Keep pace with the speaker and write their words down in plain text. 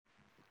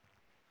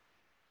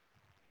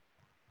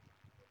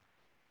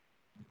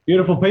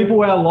Beautiful people,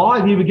 we're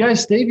live. Here we go,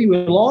 Stevie.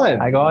 We're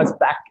live. Hey guys,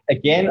 back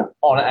again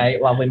on a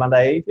lovely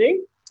Monday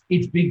evening.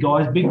 It's big,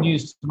 guys. Big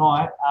news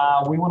tonight.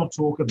 We want to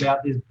talk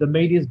about this. The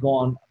media's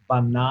gone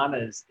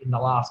bananas in the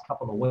last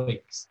couple of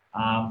weeks.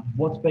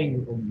 What's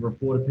being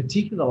reported,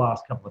 particularly the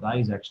last couple of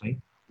days, actually,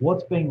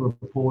 what's being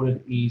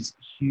reported is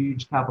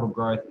huge capital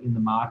growth in the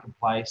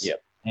marketplace.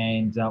 Yep.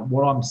 And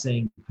what I'm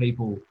seeing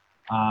people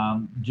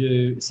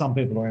do, some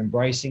people are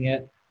embracing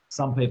it.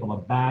 Some people are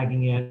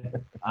bagging it.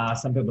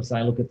 Some people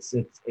say, look, it's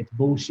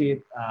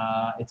bullshit.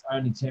 It's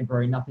only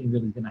temporary. Nothing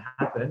really is going to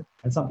happen.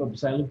 And some people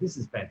say, look, this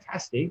is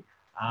fantastic.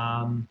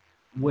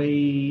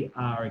 We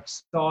are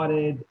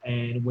excited,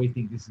 and we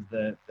think this is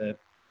the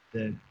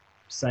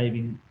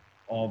saving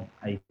of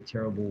a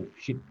terrible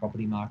shit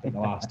property market in the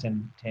last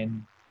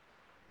 10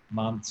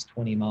 months,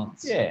 20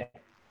 months. Yeah. What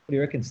do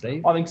you reckon,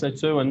 Steve? I think so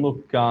too. And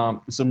look,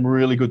 some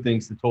really good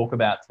things to talk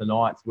about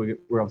tonight. So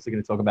we're obviously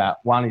going to talk about,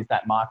 one is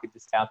that market,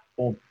 just how it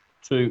performed.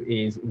 Two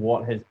is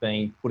what has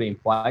been put in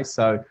place.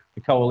 So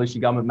the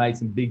coalition government made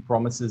some big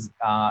promises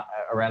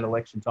around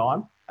election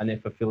time, and they're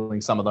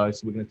fulfilling some of those.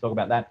 So we're going to talk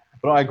about that.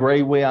 But I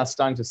agree, we are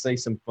starting to see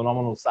some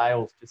phenomenal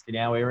sales just in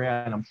our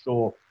area, and I'm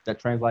sure that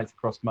translates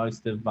across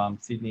most of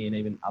Sydney and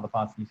even other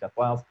parts of New South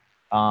Wales.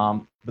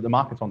 But the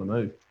market's on the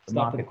move. The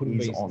market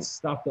is on.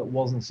 Stuff that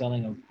wasn't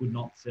selling or could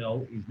not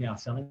sell is now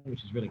selling,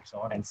 which is really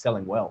exciting. And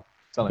selling well.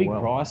 Big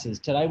prices.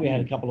 Today we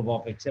had a couple of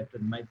off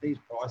accepted, mate. These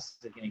prices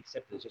are getting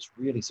accepted. It's just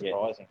really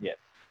surprising. Yeah.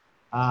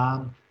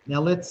 Now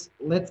let's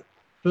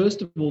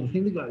first of all, the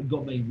thing that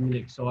got me really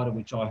excited,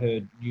 which I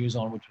heard news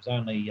on, which was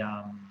only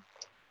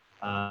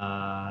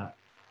I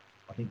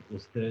think it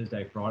was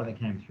Thursday, Friday that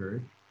came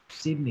through.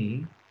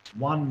 Sydney,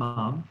 1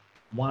 month,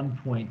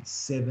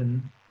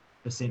 1.7%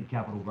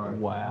 capital growth.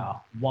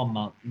 Wow. 1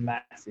 month.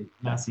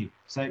 Massive.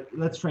 So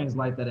let's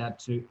translate that out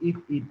to, if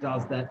it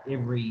does that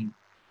every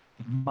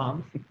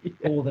month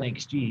for the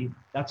next year,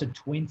 that's a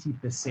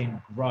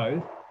 20%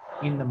 growth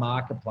in the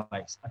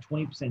marketplace. A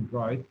 20%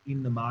 growth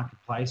in the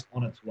marketplace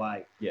on its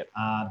way. Yep.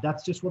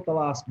 That's just what the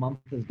last month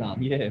has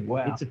done. Yeah,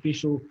 wow. It's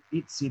official.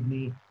 It's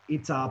Sydney.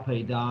 It's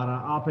RP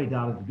Data. RP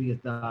Data is the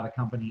biggest data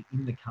company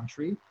in the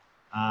country.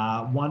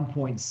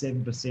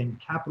 1.7%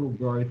 capital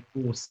growth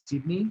for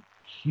Sydney.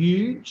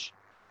 Huge.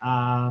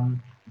 The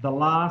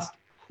last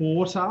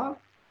quarter,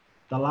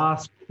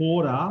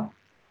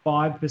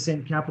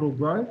 5% capital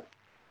growth.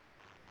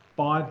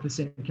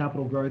 5%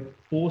 capital growth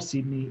for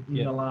Sydney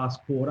in the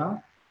last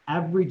quarter.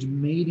 Average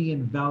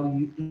median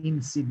value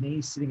in Sydney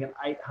sitting at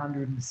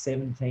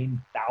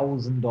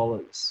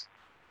 $817,000.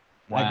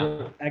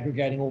 Wow.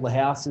 Aggregating all the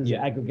houses,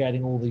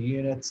 aggregating all the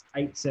units,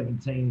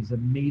 817 is the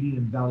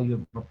median value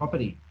of a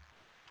property.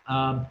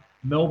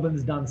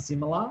 Melbourne's done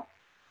similar.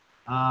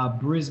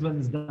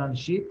 Brisbane's done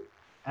shit.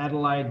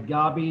 Adelaide,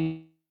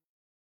 garbage.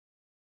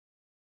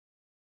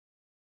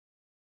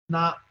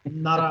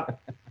 Nada.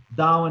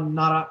 Darwin,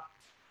 nada.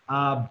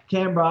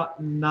 Canberra,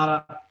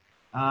 nada.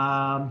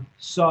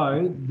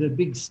 So the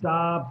big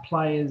star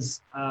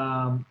players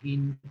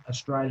in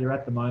Australia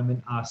at the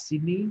moment are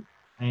Sydney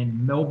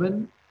and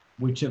Melbourne,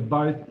 which have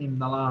both in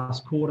the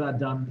last quarter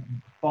done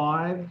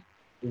 5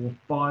 or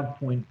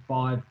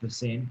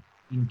 5.5%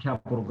 in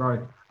capital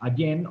growth.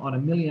 Again, on a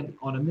million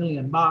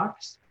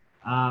bucks,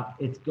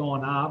 it's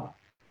gone up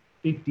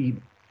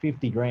 50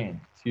 grand.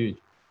 It's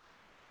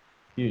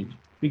huge.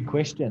 Big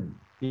question.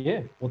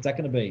 Yeah. What's that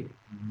going to be?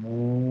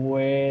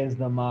 Where's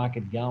the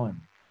market going?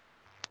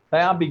 They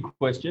are big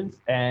questions.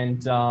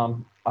 And I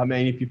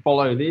mean, if you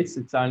follow this,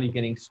 it's only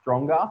getting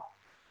stronger.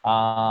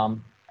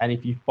 And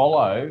if you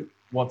follow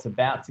what's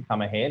about to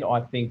come ahead,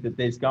 I think that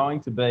there's going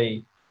to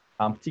be,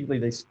 particularly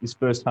this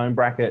first home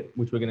bracket,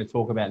 which we're going to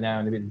talk about now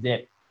in a bit of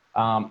depth,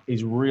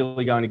 is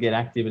really going to get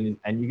active. And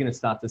you're going to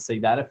start to see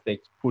that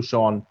effect push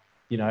on,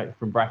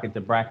 from bracket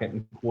to bracket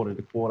and quarter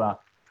to quarter,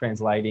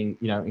 translating,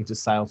 into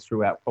sales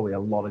throughout probably a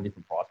lot of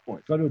different price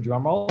points. Go to a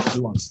drum roll.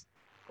 Do one.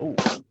 Oh,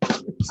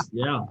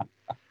 yeah.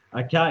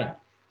 Okay.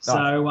 So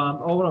I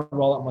want to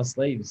roll up my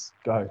sleeves.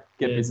 Go.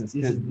 Get business.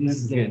 This is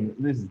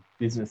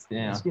business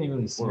now. It's getting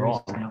really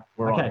serious now.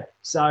 Okay.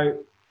 So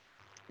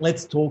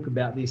let's talk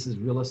about this as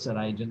real estate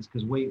agents,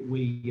 because we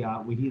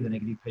hear the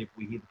negative people,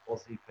 we hear the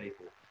positive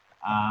people.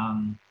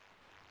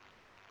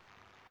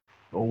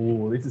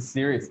 This is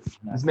serious.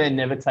 This man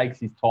never takes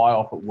his tie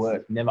off at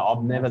work. Never.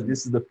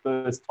 This is the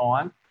first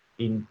time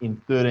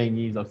in 13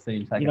 years I've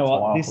seen him take a tie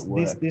off at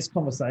work. This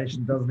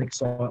conversation doesn't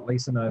excite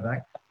Lisa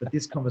Novak, but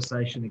this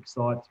conversation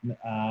excites me.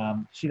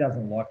 She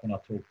doesn't like when I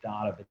talk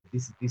data, but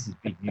this is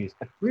big news.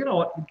 You know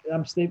what,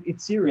 Steve?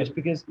 It's serious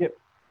because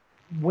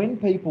when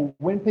people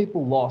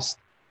lost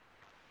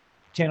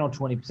 10 or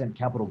 20%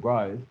 capital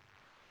growth,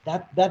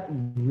 that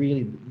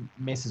really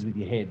messes with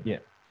your head.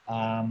 Yeah.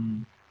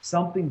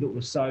 Something that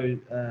was so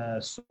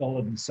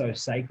solid and so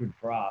sacred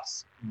for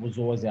us was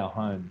always our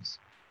homes.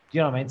 Do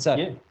you know what I mean?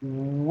 So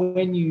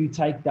when you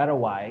take that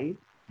away,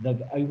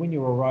 when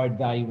you erode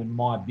value in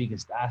my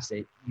biggest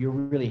asset, you're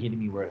really hitting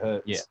me where it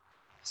hurts. Yeah.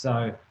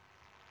 So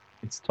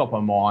it's top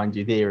of mind.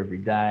 You're there every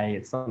day.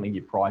 It's something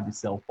you pride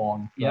yourself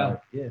on.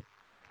 So, yeah.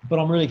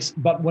 But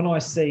but when I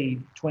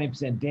see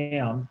 20%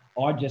 down,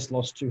 I just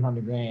lost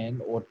 200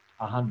 grand or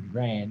 100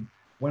 grand.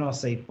 When I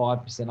see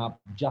 5% up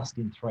just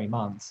in 3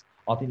 months,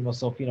 I think to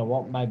myself, you know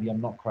what, maybe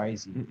I'm not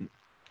crazy.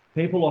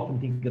 People often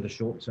think of the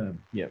short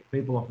term. Yeah.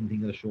 People often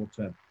think of the short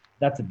term.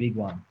 That's a big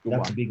one.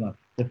 That's a big one.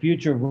 The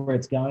future of where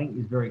it's going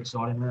is very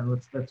exciting, man.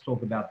 Let's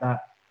talk about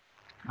that.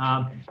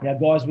 Now,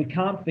 guys, we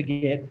can't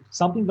forget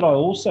something that I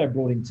also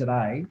brought in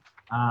today.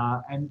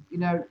 And, you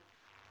know,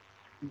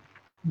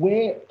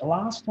 where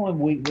last time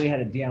we had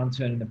a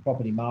downturn in the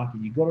property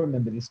market, you've got to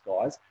remember this,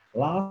 guys.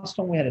 Last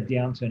time we had a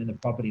downturn in the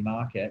property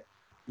market,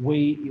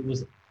 it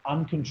was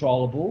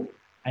uncontrollable,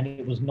 and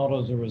it was not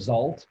as a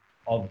result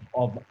of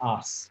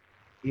us.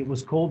 It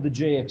was called the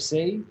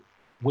GFC.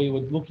 We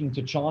were looking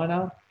to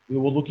China. We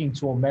were looking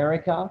to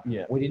America.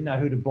 Yeah. We didn't know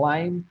who to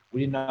blame.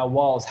 We didn't know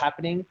what was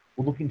happening.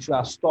 We're looking to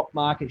our stock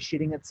market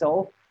shitting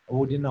itself, and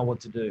we didn't know what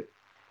to do.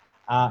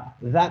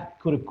 That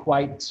could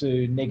equate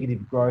to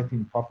negative growth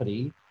in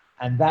property,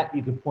 and that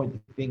you could point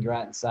the finger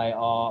at and say,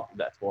 oh,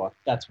 That's why.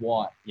 that's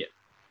why. Yeah.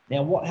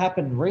 Now, what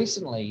happened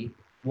recently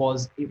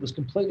was it was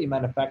completely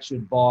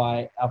manufactured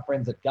by our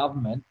friends at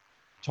government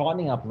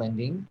tightening up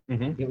lending.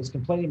 Mm-hmm. It was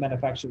completely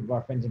manufactured by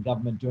our friends in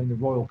government doing the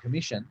Royal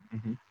Commission.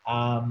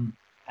 Mm-hmm.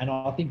 And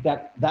I think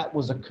that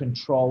was a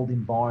controlled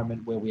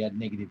environment where we had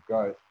negative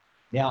growth.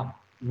 Now,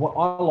 what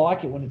I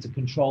like it when it's a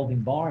controlled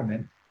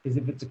environment is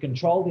if it's a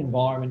controlled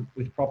environment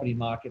with property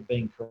market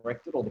being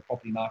corrected or the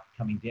property market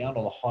coming down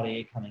or the hot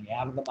air coming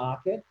out of the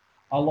market,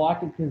 I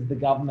like it because the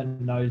government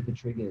knows the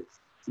triggers.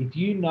 If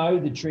you know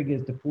the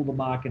triggers to pull the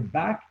market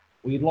back,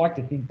 well, you'd like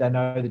to think they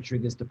know the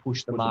triggers to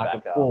push the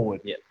market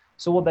forward. Yeah.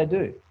 So what they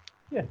do?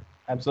 Yeah,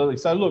 absolutely.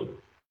 So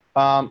look,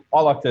 I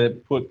like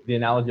to put the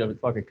analogy of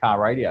it's like a car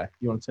radio.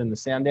 You want to turn the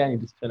sound down, you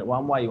just turn it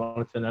one way. You want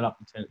to turn it up,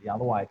 and turn it the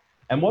other way.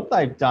 And what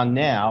they've done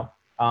now,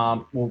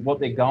 what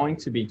they're going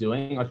to be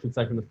doing, I should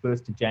say from the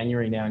 1st of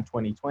January now in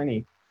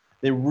 2020,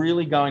 they're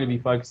really going to be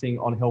focusing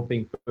on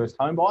helping first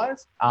home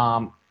buyers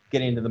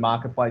get into the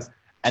marketplace.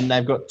 And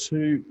they've got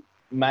 2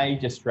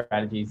 major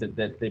strategies that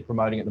they're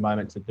promoting at the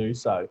moment to do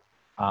so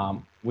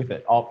with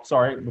it. Oh,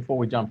 sorry, before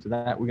we jump to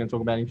that, we're going to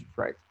talk about interest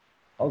rates.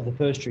 That was the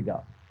first trigger.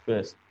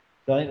 First.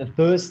 So I think the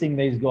first thing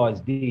these guys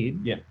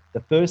did,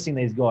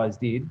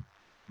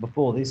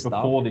 before this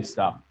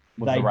stuff,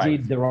 they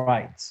did the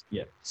rates.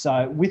 Yeah.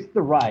 So with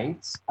the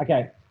rates,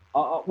 okay,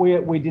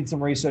 we did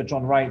some research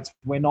on rates.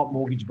 We're not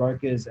mortgage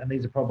brokers, and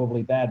these are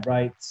probably bad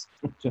rates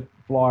to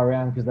fly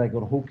around because they've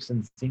got hooks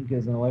and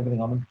sinkers and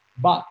everything on them.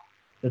 But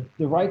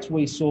the rates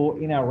we saw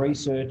in our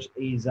research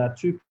is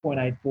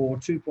 2.84,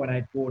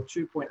 2.84,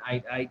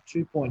 2.88,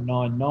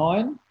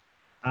 2.99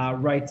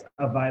 rates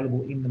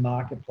available in the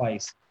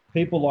marketplace.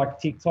 People like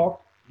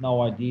TikTok,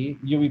 no idea.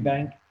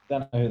 Bank,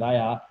 don't know who they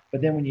are.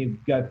 But then when you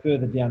go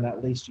further down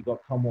that list, you've got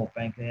Commonwealth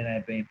Bank and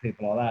NAB and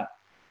people like that.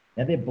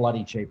 Now, they're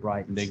bloody cheap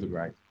rates. They're good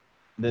rates.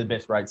 They're the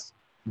best rates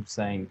we've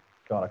seen.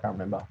 God, I can't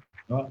remember.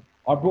 Right.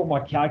 I brought my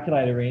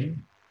calculator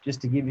in just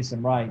to give you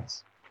some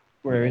rates.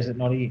 Where is it?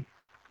 Not here.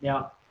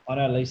 Now, I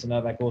know Lisa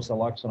Novak also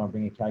likes when I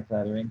bring a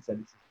calculator in, so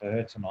this is for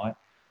her tonight.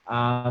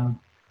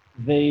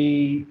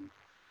 The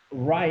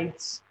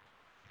rates,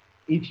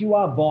 if you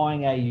are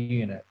buying a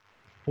unit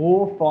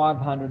for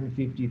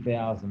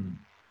 $550,000,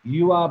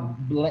 you are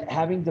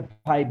having to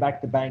pay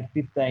back the bank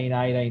 $15,000,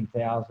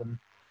 $18,000.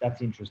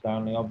 That's interest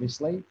only,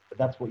 obviously, but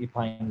that's what you're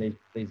paying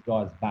these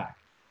guys back.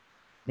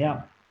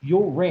 Now,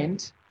 your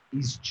rent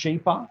is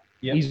cheaper,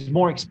 is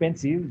more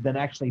expensive than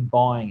actually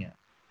buying it.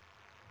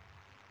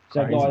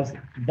 So, guys,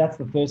 that's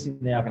the first thing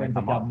that our friends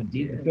at government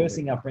did. The first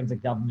thing our friends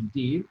at government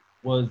did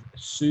was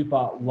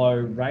super low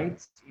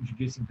rates,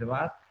 introducing to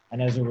that.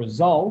 And as a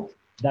result,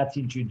 that's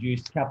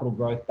introduced capital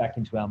growth back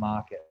into our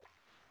market.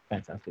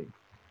 Fantastic.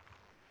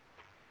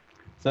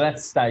 So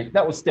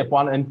that was step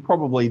 1, and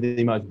probably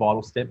the most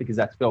vital step because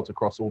that's felt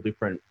across all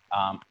different,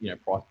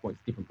 price points,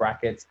 different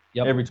brackets.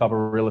 Yep. Every type of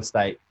real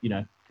estate,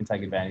 can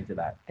take advantage of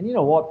that. And you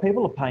know what?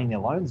 People are paying their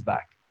loans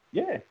back.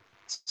 Yeah.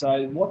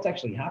 So what's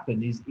actually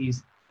happened is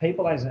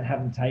people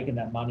haven't taken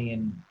that money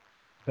and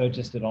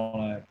purchased it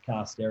on a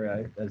car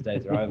stereo. Those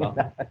days are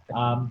over.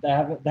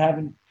 They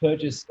haven't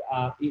purchased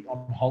it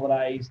on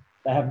holidays.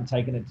 They haven't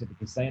taken it to the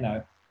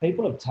casino.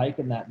 People have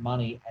taken that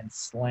money and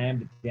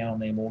slammed it down on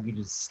their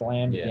mortgages,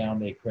 slammed it down on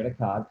their credit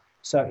card.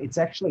 So it's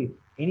actually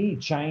any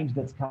change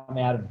that's come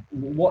out of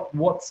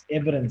what's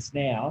evidence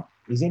now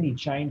is any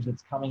change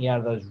that's coming out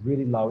of those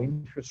really low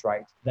interest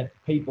rates that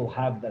people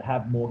have that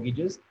have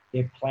mortgages.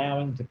 They're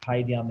plowing to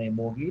pay down their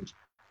mortgage.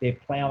 They're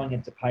plowing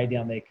it to pay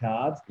down their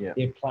cards. Yeah.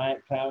 They're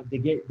plowing.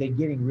 They're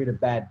getting rid of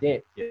bad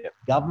debt. Yeah.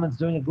 Government's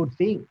doing a good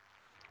thing.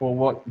 Well,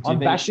 what do you I'm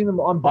think? bashing them.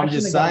 I'm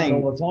bashing the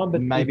government all the time,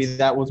 but maybe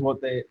that was what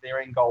their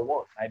end goal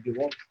was. Maybe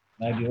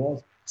it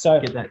was.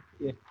 So, Get that.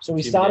 Yeah. So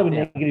we started with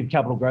negative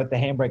capital growth. The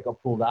handbrake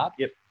got pulled up.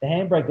 Yep. The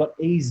handbrake got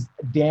eased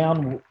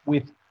down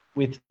with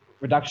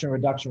reduction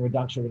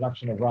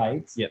of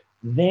rates. Yep.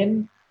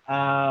 Then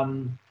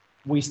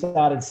we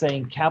started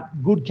seeing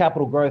good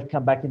capital growth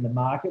come back in the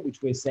market,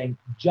 which we're seeing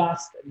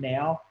just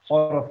now,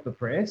 hot off the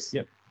press.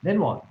 Yep. Then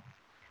what?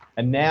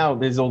 And now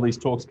there's all these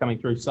talks coming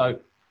through. So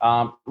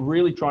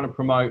really trying to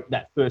promote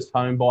that first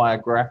home buyer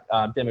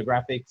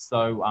demographic.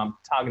 So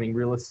targeting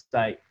real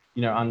estate,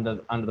 under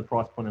the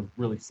price point of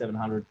really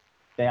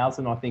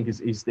 700,000, I think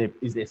is their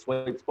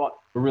sweet spot.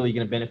 We're really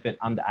going to benefit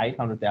under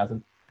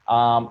 800,000.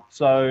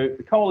 So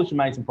the coalition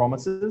made some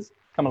promises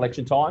come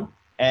election time,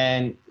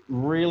 and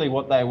really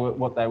what they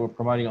were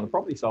promoting on the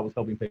property side was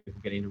helping people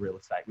get into real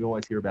estate. We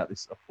always hear about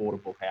this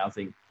affordable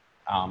housing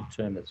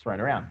term that's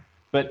thrown around,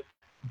 but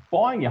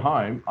buying your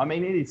home, I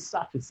mean, it is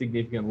such a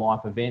significant life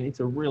event. It's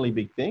a really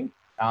big thing.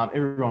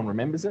 Everyone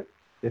remembers it,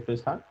 their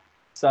first home.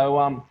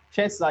 So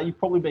chances are you've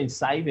probably been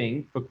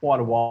saving for quite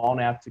a while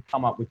now to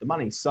come up with the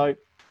money. So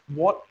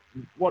what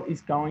is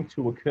going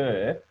to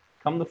occur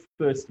come the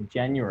 1st of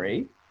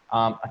January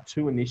are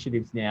 2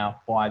 initiatives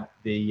now by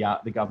the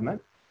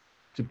government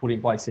to put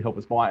in place to help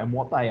us buy. And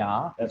what they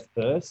are... That's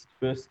first.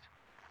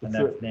 And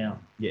that's now.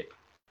 Yeah.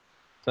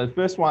 So the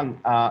first one,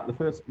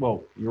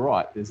 well, you're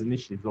right. There's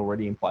initiatives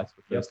already in place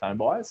for first home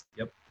buyers.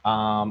 Yep.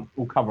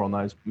 We'll cover on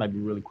those maybe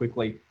really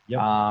quickly.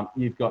 Yep.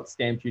 You've got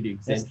stamp duty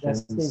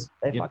exemptions.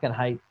 They fucking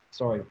hate,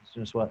 sorry,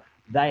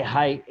 they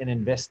hate an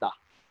investor.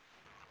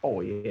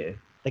 Oh, yeah.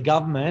 The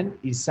government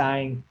is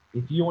saying,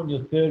 if you want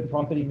your 3rd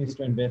property, Mr.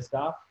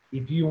 Investor,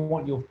 if you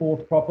want your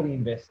 4th property,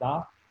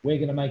 investor, we're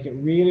going to make it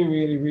really,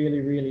 really,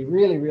 really, really,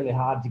 really, really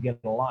hard to get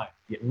a loan.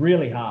 Yeah.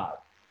 Really hard.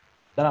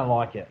 They don't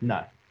like it.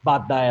 No.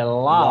 But they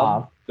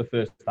love the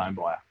first home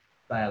buyer.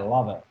 They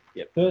love it.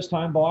 Yep. First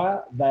home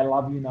buyer, they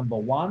love you, number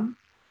one.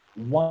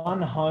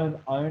 One home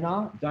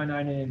owner, don't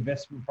own an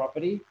investment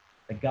property,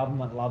 the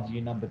government loves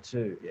you, number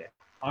 2. Yeah.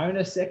 Own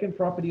a 2nd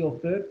property or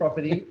 3rd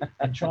property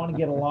and trying to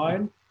get a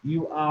loan,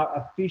 you are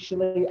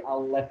officially a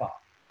leper.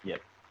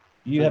 Yep.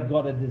 You have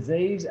got a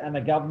disease and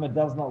the government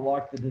does not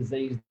like the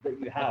disease that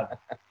you have.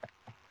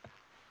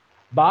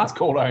 But it's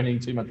called owning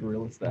too much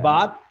real estate.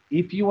 But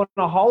if you want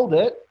to hold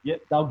it,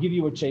 yep, they'll give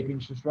you a cheap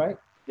interest rate.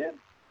 Yep.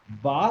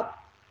 But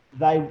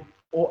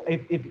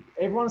if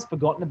everyone's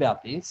forgotten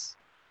about this,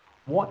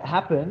 what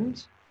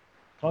happened?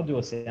 Can I do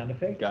a sound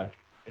effect? Go.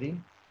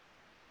 Ready?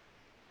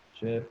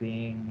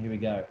 Chirping. Here we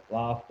go.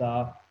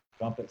 Laughter.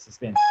 Trumpet.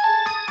 Suspense.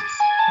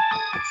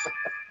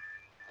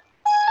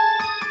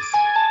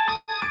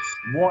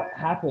 What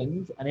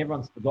happened? And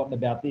everyone's forgotten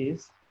about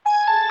this.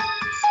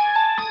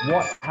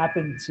 What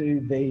happened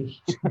to the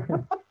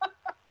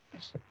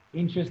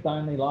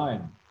interest-only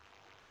loan?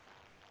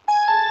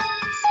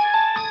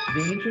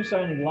 The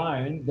interest-only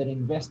loan that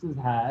investors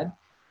had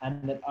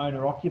and that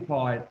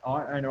owner-occupiers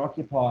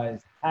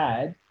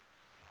had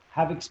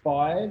have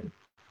expired,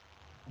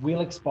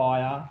 will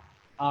expire,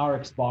 are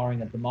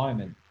expiring at the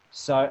moment.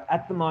 So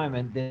at the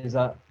moment, there's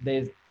a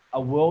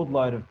world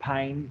load of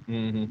pain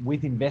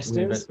with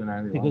investors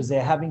because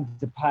they're having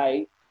to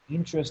pay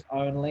interest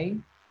only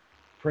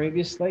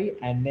previously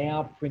and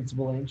now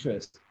principal and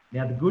interest.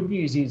 Now, the good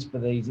news is for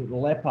these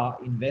leper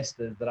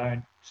investors that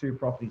own 2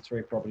 properties,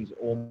 3 properties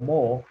or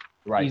more,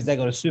 is they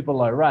got a super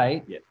low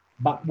rate. Yep.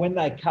 But when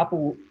they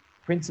couple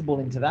principal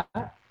into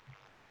that,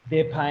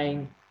 they're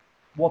paying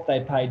what they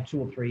paid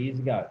 2 or 3 years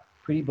ago.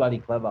 Pretty bloody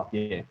clever.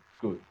 Yeah,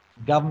 good.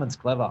 Government's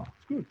clever.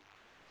 It's good.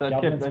 So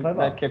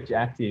they've kept you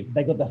active.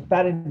 They got the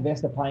fat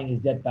investor paying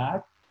his debt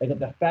back. They got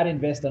the fat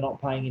investor not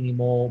paying any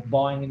more,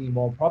 buying any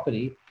more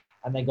property.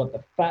 And they got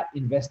the fat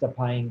investor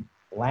paying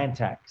land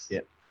tax.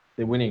 Yep.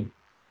 They're winning.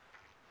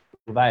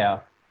 Well, they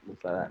are. We'll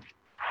say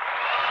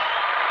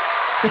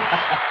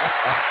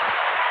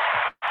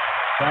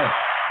So, that.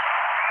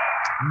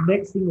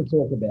 next thing to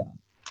talk about.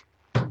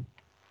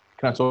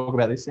 Can I talk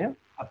about this now?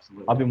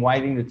 Absolutely. I've been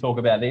waiting to talk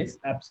about this.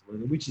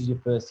 Absolutely. Which is your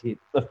first hit?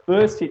 The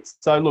first hit.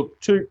 So look,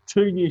 two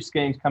new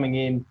schemes coming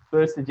in,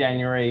 1st of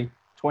January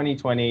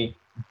 2020,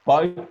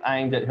 both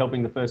aimed at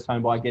helping the first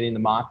home buyer get in the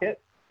market.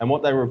 And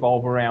what they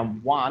revolve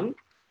around, one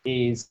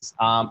is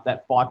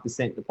that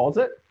 5%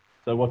 deposit.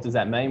 So what does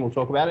that mean? We'll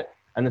talk about it.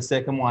 And the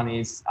second one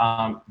is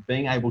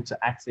being able to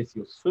access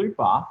your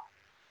super,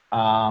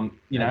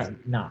 That's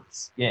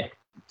nuts. Yeah,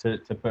 to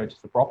purchase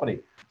the property.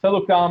 So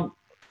look,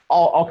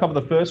 I'll cover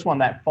the first one,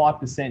 that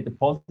 5%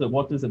 deposit.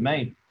 What does it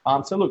mean?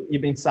 So look,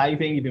 you've been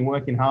saving, you've been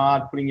working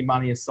hard, putting your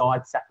money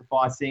aside,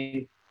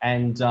 sacrificing,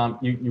 and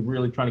you're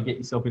really trying to get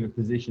yourself in a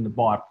position to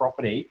buy a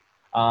property.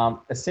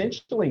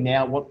 Essentially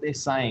now what they're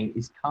saying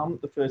is come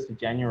the 1st of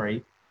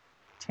January,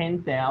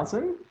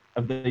 10,000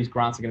 of these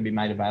grants are going to be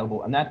made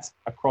available, and that's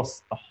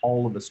across the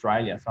whole of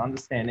Australia. So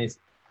understand this,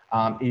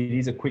 it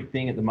is a quick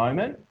thing at the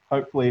moment.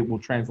 Hopefully it will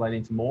translate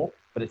into more,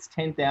 but it's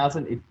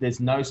 10,000. There's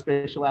no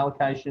special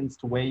allocations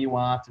to where you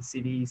are, to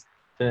cities,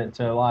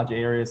 to large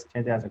areas,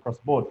 10,000 across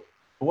the board.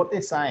 But what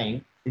they're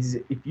saying is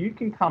if you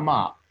can come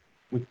up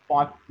with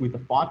a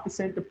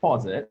 5%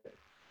 deposit,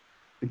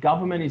 the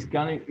government is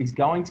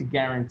going to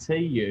guarantee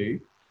you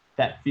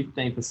that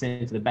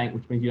 15% to the bank,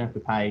 which means you don't have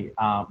to pay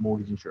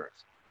mortgage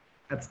insurance.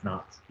 That's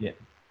nuts. Yeah.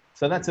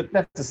 So that's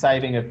a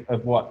saving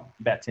of what,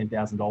 about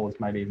 $10,000,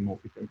 maybe even more,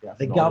 $15,000.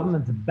 The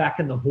government's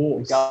backing the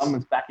horse. The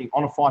government's backing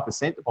on a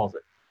 5%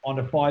 deposit. On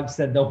a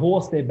 5%. The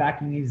horse they're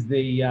backing is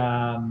the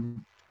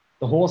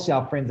the horse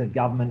our friends at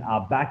government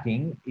are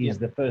backing is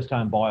the first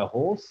home buyer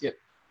horse. Yep.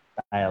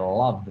 They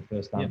love the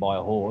first home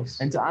buyer horse.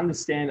 And to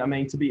understand, I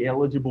mean, to be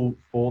eligible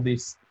for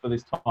this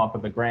type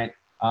of a grant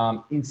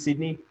in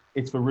Sydney,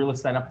 it's for real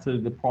estate up to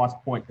the price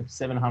point of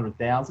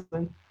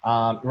 700,000.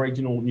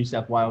 Regional New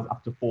South Wales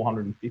up to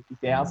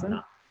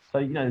 450,000.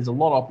 So there's a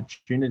lot of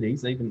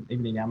opportunities, even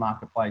in our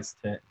marketplace,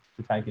 to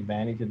take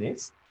advantage of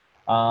this.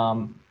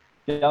 The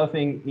other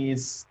thing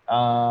is,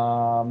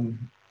 I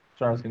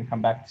was going to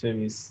come back to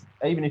is,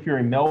 even if you're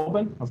in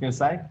Melbourne, I was going to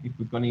say, if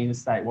we've got any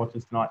interstate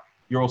watchers tonight,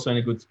 you're also in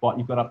a good spot.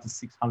 You've got up to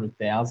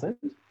 600,000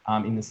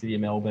 in the city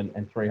of Melbourne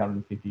and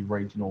 350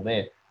 regional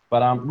there.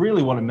 But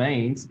really what it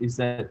means is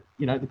that,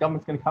 the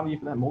government's going to cover you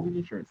for that mortgage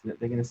insurance. That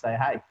they're going to say,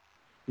 hey,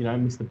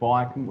 Mr.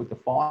 Buyer, come with the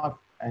 5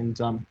 and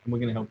we're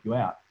going to help you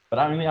out. But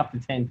only up to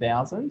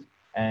 10,000.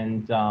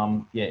 And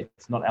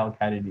it's not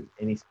allocated in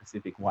any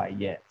specific way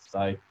yet.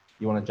 So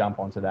you want to jump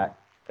onto that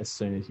as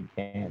soon as you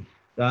can.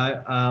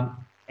 So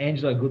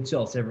Angelo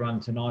Goodself, everyone,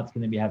 tonight's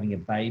going to be having a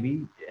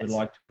baby. I'd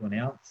like to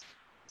announce.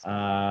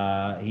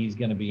 He's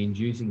going to be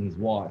inducing his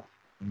wife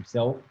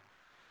himself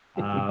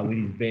with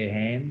his bare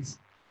hands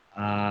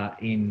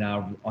in,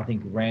 I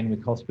think,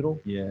 Randwick Hospital.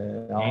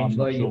 Yeah.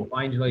 Angelo,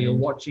 you're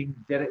watching.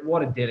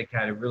 What a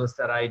dedicated real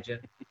estate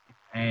agent.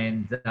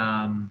 And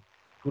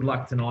good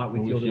luck tonight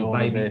with your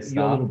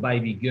little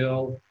baby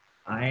girl.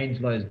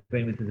 Angelo's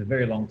been with us a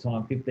very long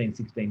time, 15,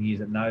 16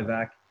 years at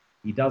Novak.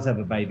 He does have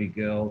a baby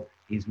girl.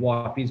 His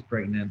wife is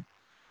pregnant.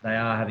 They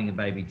are having a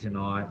baby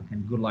tonight,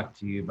 and good luck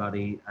to you,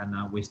 buddy. And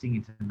we're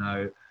sticking to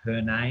know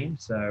her name,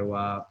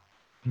 so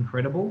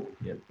incredible.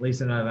 Yep.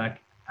 Lisa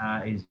Novak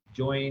is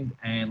joined,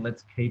 and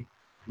let's keep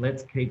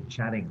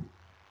chatting.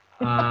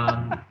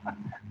 Was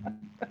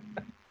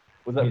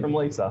that from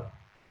Lisa?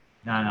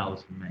 No, it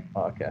was from me.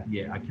 Oh, okay.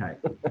 Yeah. Okay.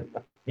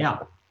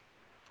 Yeah.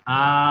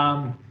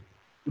 Can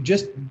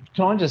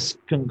I just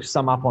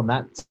sum up on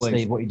that, Steve?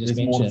 Please. What you just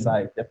There's mentioned.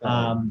 More to say,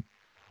 definitely.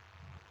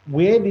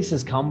 Where this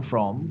has come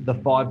from, the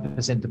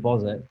 5%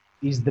 deposit,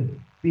 is the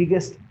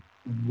biggest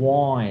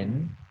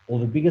whine or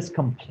the biggest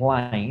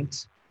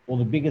complaint or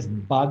the biggest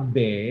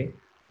bugbear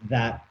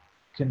that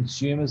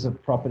consumers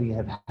of property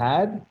have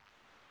had.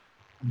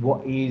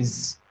 What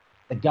is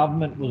the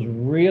government was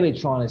really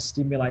trying to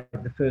stimulate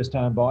the first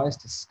home buyers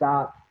to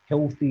start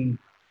healthy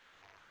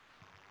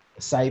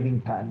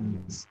saving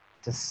patterns,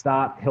 to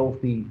start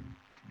healthy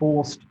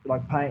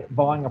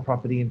buying a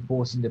property and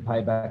forcing to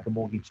pay back a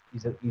mortgage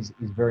is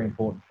very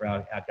important for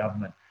our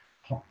government.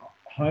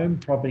 Home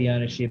property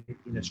ownership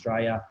in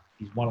Australia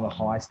is one of the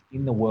highest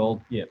in the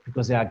world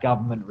because our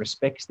government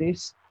respects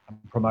this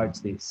and promotes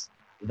this.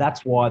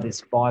 That's why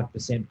this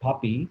 5%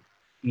 puppy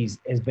has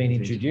been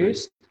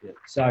introduced. Yeah.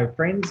 So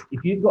friends,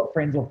 if you've got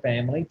friends or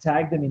family,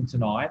 tag them in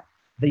tonight.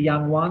 The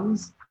young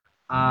ones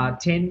are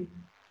 10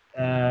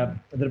 that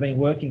have been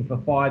working for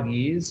 5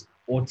 years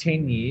or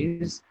 10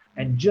 years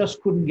and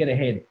just couldn't get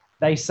ahead.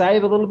 They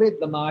save a little bit,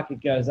 the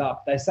market goes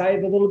up. They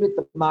save a little bit,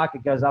 the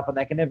market goes up, and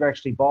they can never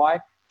actually buy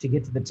to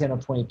get to the 10 or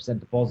 20%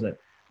 deposit.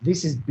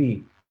 This is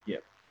big. Yeah.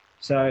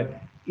 So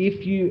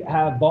if you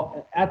have,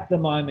 at the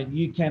moment,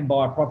 you can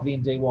buy a property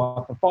in DY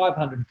for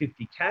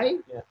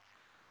 550K. Yeah.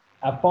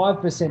 A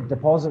 5%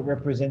 deposit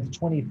represents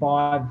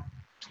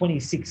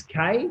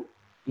 26K.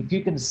 If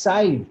you can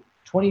save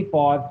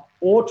 25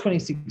 or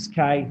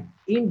 26K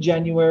in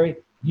January,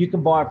 you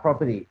can buy a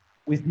property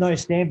with no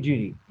stamp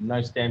duty.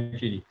 No stamp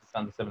duty. It's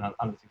under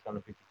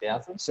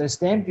 650,000. So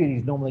stamp duty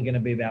is normally going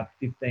to be about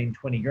 15,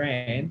 20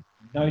 grand.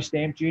 No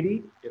stamp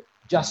duty. Yep.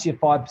 Just your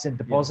 5%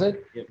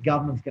 deposit. Yep. The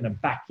government's going to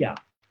back you.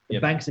 The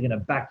banks are going to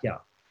back you.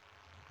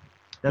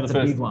 That's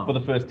a big one. For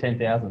the first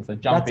 10,000. So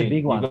jump in. That's a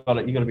big one. You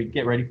got to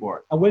get ready for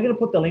it. And we're going to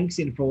put the links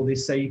in for all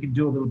this so you can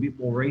do a little bit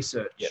more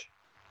research. Yep.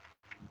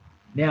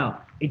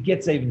 Now, it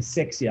gets even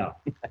sexier.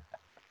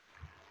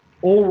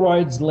 All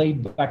roads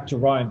lead back to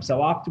Rome.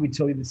 So after we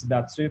tell you this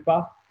about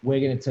super, we're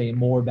going to tell you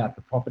more about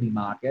the property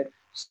market.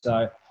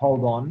 So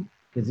hold on,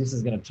 because this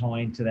is going to tie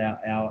into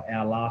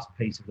our last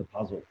piece of the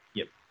puzzle.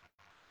 Yep.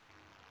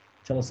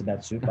 Tell us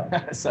about super.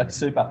 So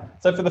super.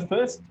 So for the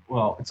first,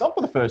 it's not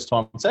for the first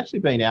time. It's actually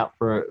been out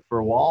for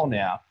a while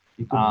now.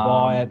 You could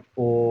buy it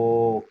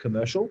for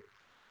commercial.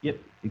 Yep.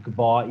 You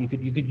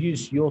could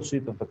use your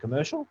super for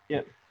commercial.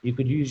 Yep. You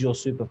could use your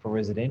super for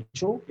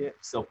residential. Yeah.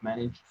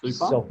 Self-managed super.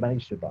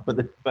 Self-managed super.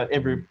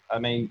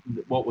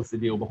 What was the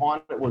deal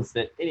behind it was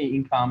that any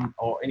income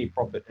or any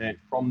profit earned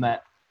from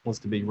that was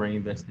to be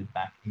reinvested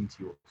back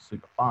into your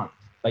super fund.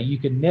 But you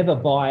can never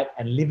buy it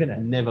and live in it.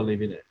 Never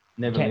live in it.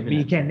 But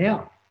you can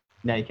now.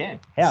 Now you can.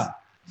 How?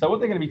 So what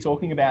they're going to be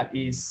talking about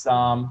is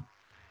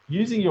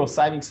using your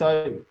savings.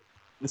 So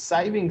the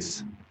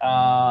savings,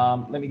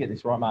 let me get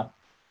this right, Mark,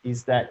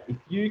 is that if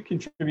you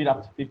contribute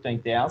up to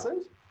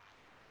 15,000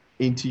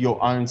 into your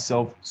own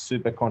self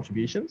super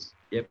contributions.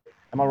 Yep.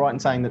 Am I right in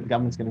saying that the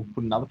government's going to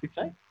put another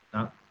 15?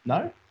 No.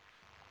 No?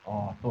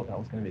 Oh, I thought that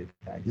was going to be the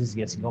case. This is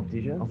getting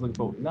competition. I was looking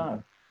for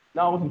no,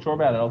 I wasn't sure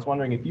about it. I was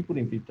wondering if you put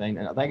in 15,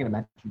 and are they going to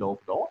match you dollar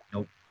for dollar?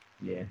 Nope.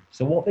 Yeah.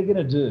 So what they're going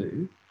to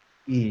do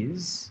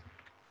is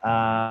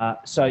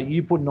So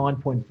you put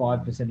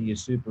 9.5% of your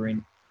super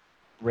in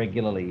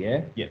regularly,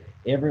 yeah? Yeah.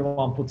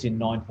 Everyone puts in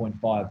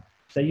 9.5.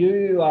 So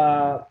you,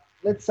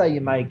 let's say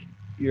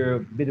you're a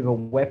bit of a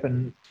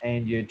weapon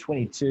and you're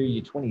 22,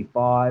 you're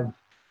 25.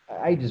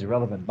 Age is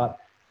irrelevant, but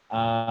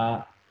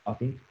I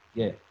think,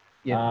 yeah.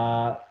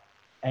 Yeah.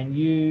 And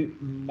you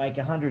make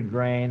 100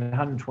 grand,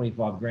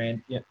 125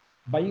 grand. Yeah.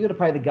 But you got to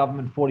pay the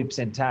government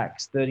 40%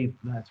 tax,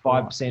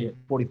 35%,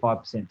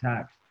 45%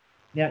 tax.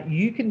 Now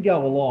you can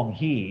go along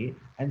here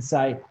and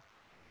say,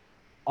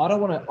 I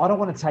don't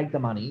want to take the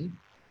money.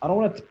 I don't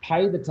want to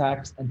pay the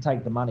tax and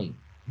take the money.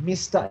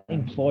 Mr.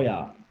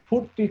 Employer,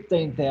 put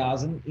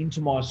 15,000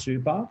 into my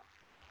super.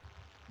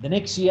 The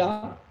next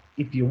year,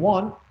 if you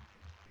want,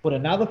 put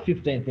another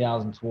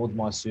 15,000 towards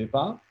my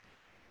super.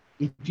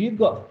 If you've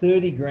got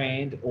 30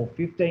 grand or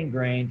 15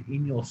 grand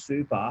in your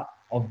super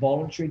of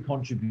voluntary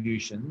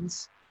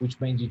contributions, which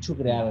means you took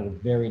it out at a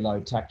very low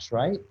tax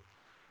rate,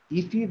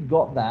 if you've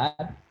got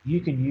that, you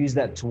can use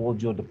that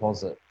towards your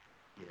deposit.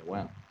 Yeah,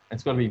 wow.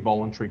 It's got to be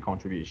voluntary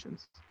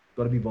contributions.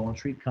 Got to be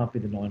voluntary, can't be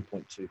the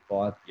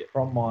 9.25.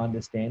 From my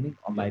understanding,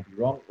 I may be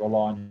wrong,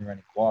 rely on your own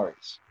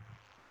inquiries.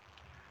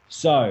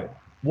 So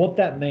what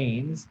that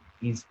means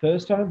is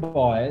first home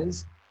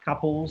buyers,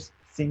 couples,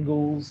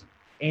 singles,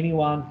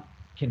 anyone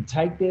can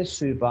take their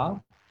super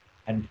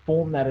and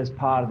form that as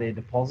part of their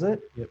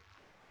deposit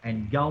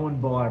and go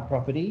and buy a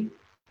property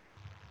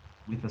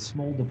with a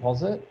small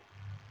deposit,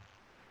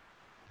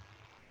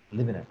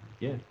 live in it.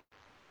 Yeah.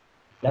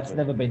 That's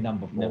never been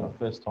number 4. Never,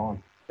 first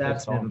time.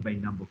 That's never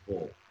been number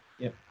 4.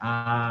 Yep.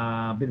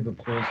 Bit of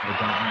applause for the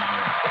government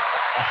there.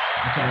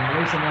 Okay,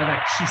 Lisa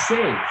Novak, she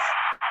says,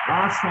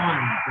 last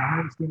time the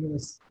home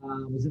stimulus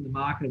was in the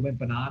market, it went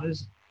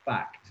bananas.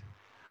 Fact.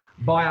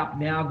 Buy up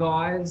now,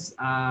 guys.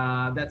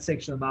 That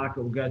section of the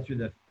market will go through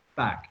the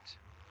fact.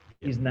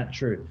 Yep. Isn't that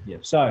true?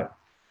 Yep. So,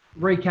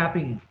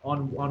 recapping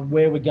on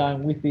where we're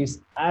going with this,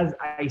 as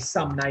a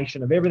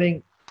summation of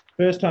everything,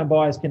 first home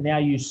buyers can now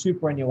use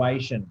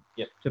superannuation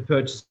to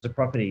purchase a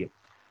property.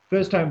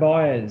 First home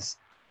buyers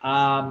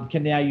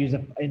can now use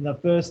in the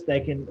first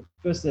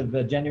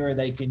of January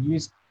they can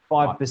use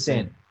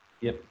 5%.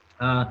 Yep.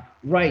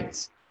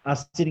 Rates are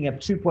sitting at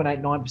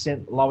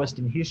 2.89%, lowest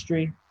in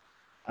history.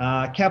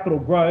 Capital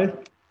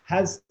growth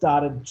has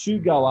started to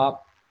go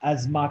up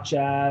as much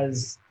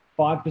as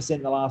 5%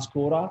 in the last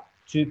quarter,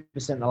 2%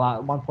 the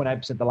last,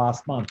 1.8% the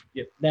last month.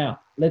 Yep. Now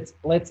let's.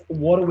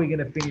 What are we going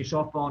to finish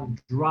off on?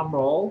 Drum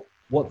roll.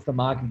 What's the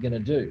market going to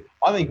do?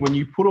 I think when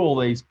you put all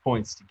these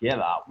points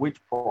together, which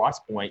price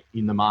point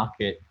in the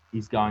market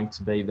is going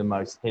to be the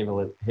most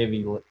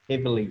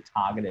heavily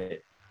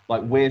targeted?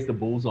 Like, where's the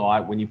bullseye?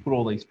 When you put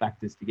all these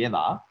factors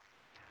together,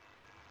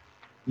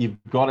 you've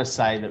got to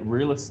say that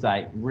real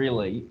estate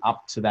really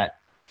up to that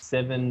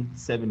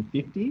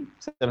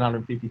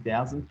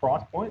 750,000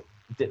 price point.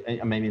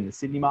 I mean, in the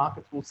Sydney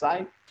markets, we'll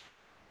say,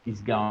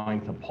 is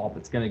going to pop.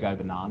 It's going to go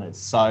bananas.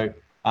 So,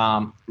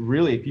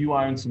 really, if you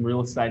own some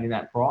real estate in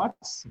that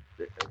price,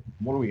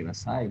 what are we going to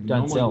say?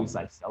 Don't sell. We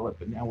say sell it,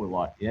 but now we're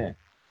like, keep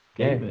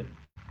it.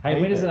 Hey,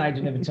 when does an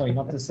agent ever tell you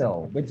not to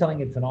sell? We're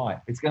telling you tonight.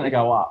 It's going to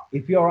go up.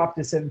 If you're up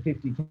to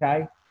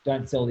 750K,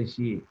 don't sell this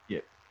year.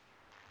 Yeah.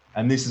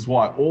 And this is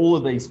why all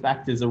of these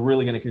factors are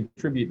really going to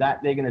contribute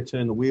that. They're going to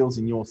turn the wheels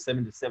in your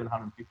 $700,000 to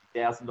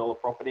 $750,000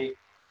 property.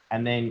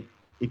 And then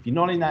if you're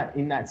not in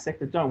that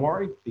sector, don't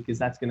worry, because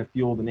that's going to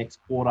fuel the next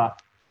quarter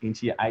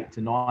into your 800,000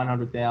 to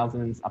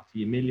 900,000s, up to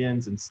your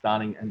millions, and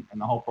starting, and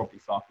the whole property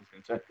cycle is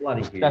going to turn.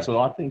 Bloody huge. That's what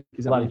I think.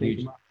 Is bloody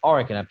huge. I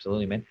reckon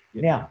absolutely, man.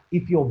 Yeah. Now,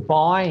 if you're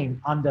buying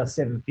under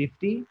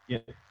 750,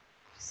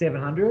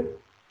 700,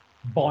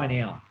 buy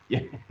now.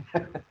 Yeah.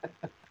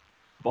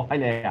 Buy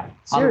now.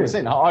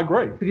 100%. I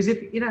agree. Because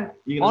if yeah.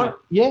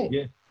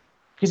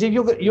 Because if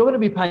you're going to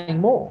be paying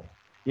more,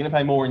 you're going to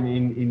pay more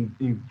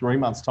in 3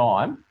 months'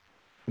 time.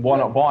 Why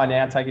not buy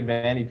now? Take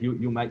advantage.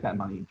 You'll make that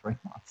money in 3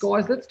 months.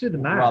 Guys, let's do the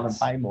maths. Rather than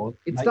pay more.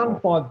 It's done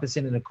 5%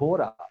 in a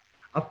quarter.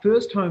 A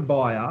first home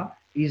buyer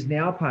is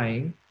now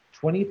paying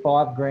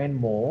 25 grand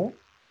more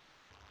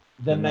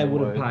than they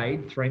would have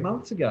paid 3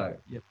 months ago.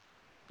 Yep.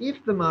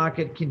 If the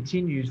market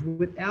continues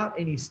without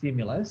any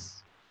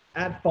stimulus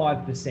at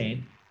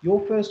 5%,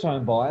 your first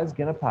home buyer is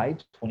going to pay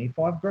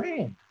 25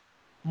 grand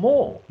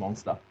more.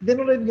 Monster. They're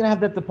not even going to have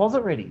that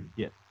deposit ready.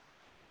 Yeah.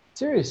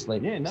 Seriously.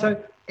 Yeah, no.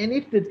 So, and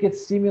if it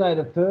gets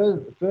stimulated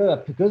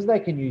further because they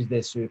can use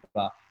their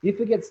super, if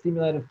it gets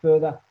stimulated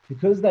further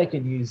because they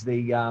can use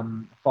the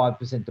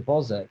 5%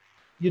 deposit,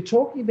 you're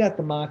talking about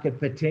the market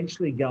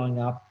potentially going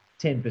up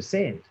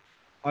 10%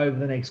 over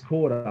the next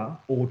quarter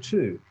or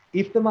two.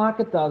 If the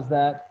market does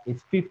that,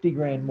 it's 50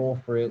 grand more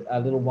for a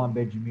little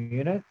one-bedroom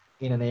unit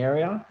in an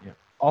area,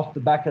 off the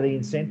back of the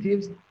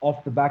incentives,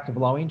 off the back of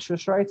low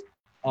interest rates.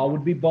 I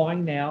would be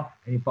buying now,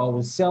 and if I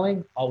was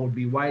selling, I would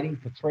be waiting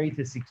for 3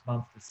 to 6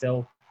 months to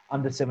sell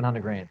under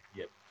 700 grand.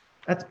 Yep.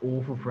 That's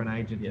awful for an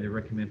agent to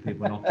recommend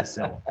people not to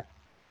sell.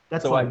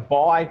 That's so like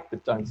buy,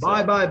 but don't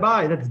sell.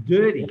 Buy. That's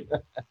dirty.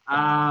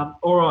 All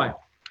right.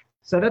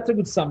 So that's a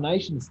good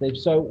summation, Steve.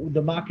 So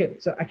the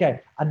market. So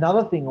okay,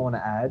 another thing I want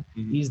to add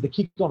is the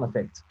kick-on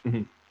effect.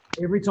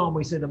 Every time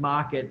we see the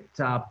market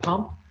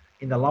pump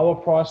in the lower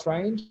price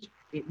range,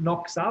 it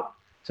knocks up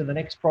to the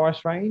next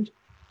price range.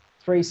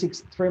 3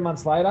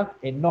 months later,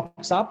 it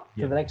knocks up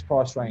to the next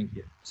price range.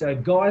 So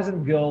guys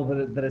and girls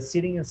that are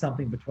sitting in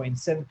something between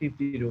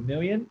 750 to $1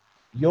 million,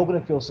 you're going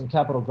to feel some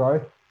capital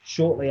growth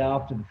shortly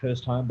after the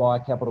first home buyer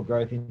capital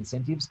growth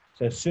incentives.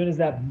 So as soon as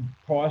that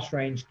price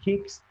range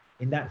kicks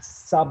in that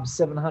sub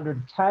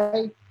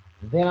 700K,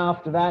 then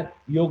after that,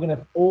 you're going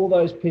to, all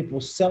those people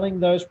selling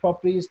those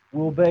properties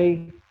will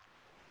be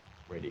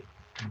Ready.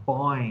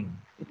 Buying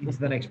into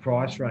the next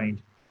price range,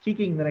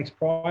 kicking the next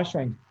price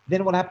range.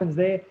 Then what happens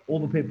there?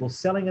 All the people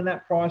selling in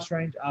that price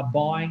range are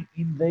buying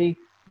in the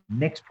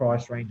next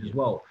price range as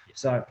well.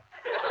 So,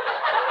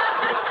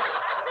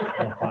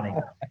 funny.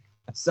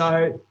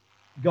 So,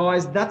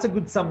 guys, that's a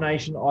good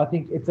summation. I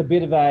think it's a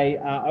bit of a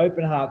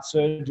open heart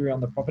surgery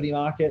on the property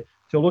market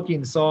to look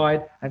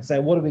inside and say,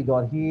 what have we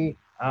got here?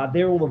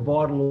 They're all the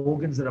vital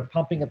organs that are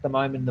pumping at the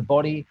moment in the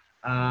body.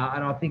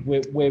 And I think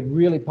we're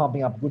really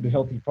pumping up a good,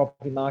 healthy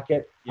property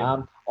market.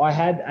 I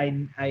had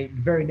a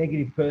very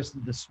negative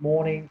person this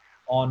morning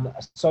on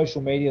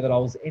social media that I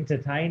was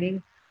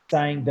entertaining,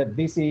 saying that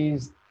this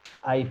is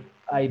a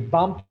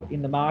bump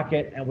in the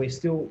market and we're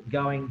still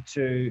going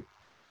to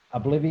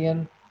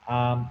oblivion.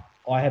 I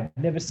have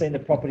never seen the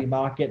property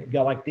market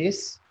go like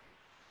this.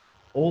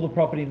 All the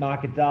property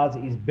market does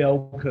is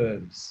bell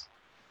curves.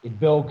 It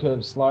bell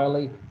curves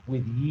slowly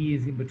with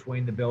years in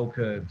between the bell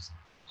curves.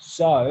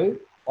 So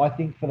I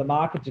think for the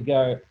market to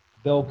go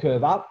bell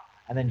curve up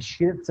and then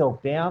shit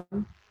itself down,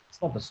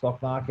 it's not the stock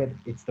market,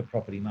 it's the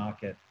property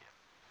market.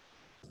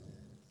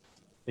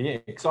 Yeah,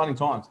 exciting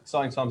times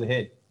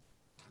ahead.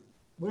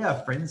 What are our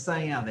friends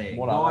saying out there?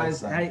 What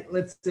guys, hey,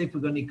 let's see if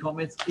we've got any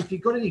comments. If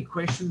you've got any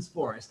questions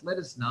for us, let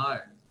us know.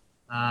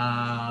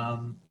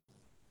 Out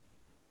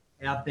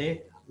there,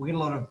 we get a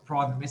lot of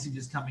private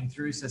messages coming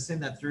through, so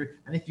send that through.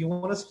 And if you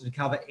want us to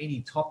cover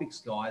any topics,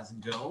 guys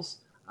and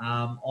girls,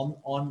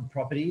 on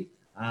property,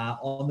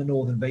 on the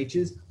Northern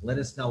Beaches, let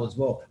us know as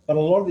well. But a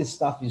lot of this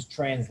stuff is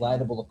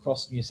translatable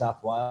across New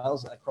South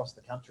Wales, across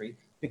the country,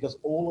 because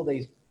all of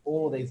these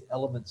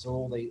elements,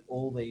 all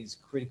these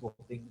critical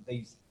things,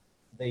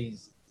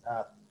 these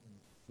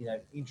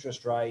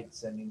interest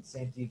rates and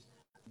incentives,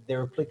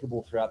 they're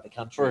applicable throughout the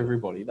country. For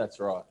everybody, that's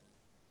right.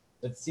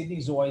 But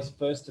Sydney's always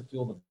first to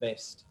feel the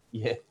best.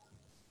 Yeah.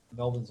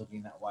 Melbourne's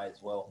looking that way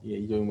as well. Yeah,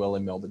 you're doing well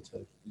in Melbourne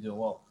too. You're doing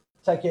well.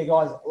 Take care,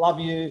 guys. Love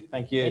you.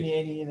 Thank you.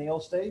 Anything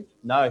else, Steve?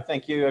 No,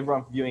 thank you,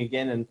 everyone, for viewing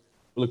again, and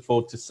we look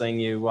forward to seeing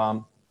you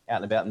out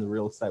and about in the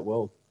real estate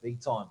world.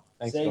 Big time.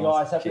 Thanks, See you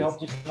guys. Happy Cheers.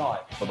 help you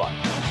tonight. Bye-bye.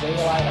 See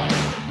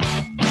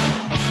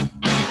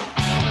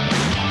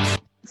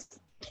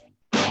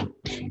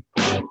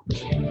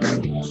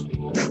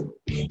you later.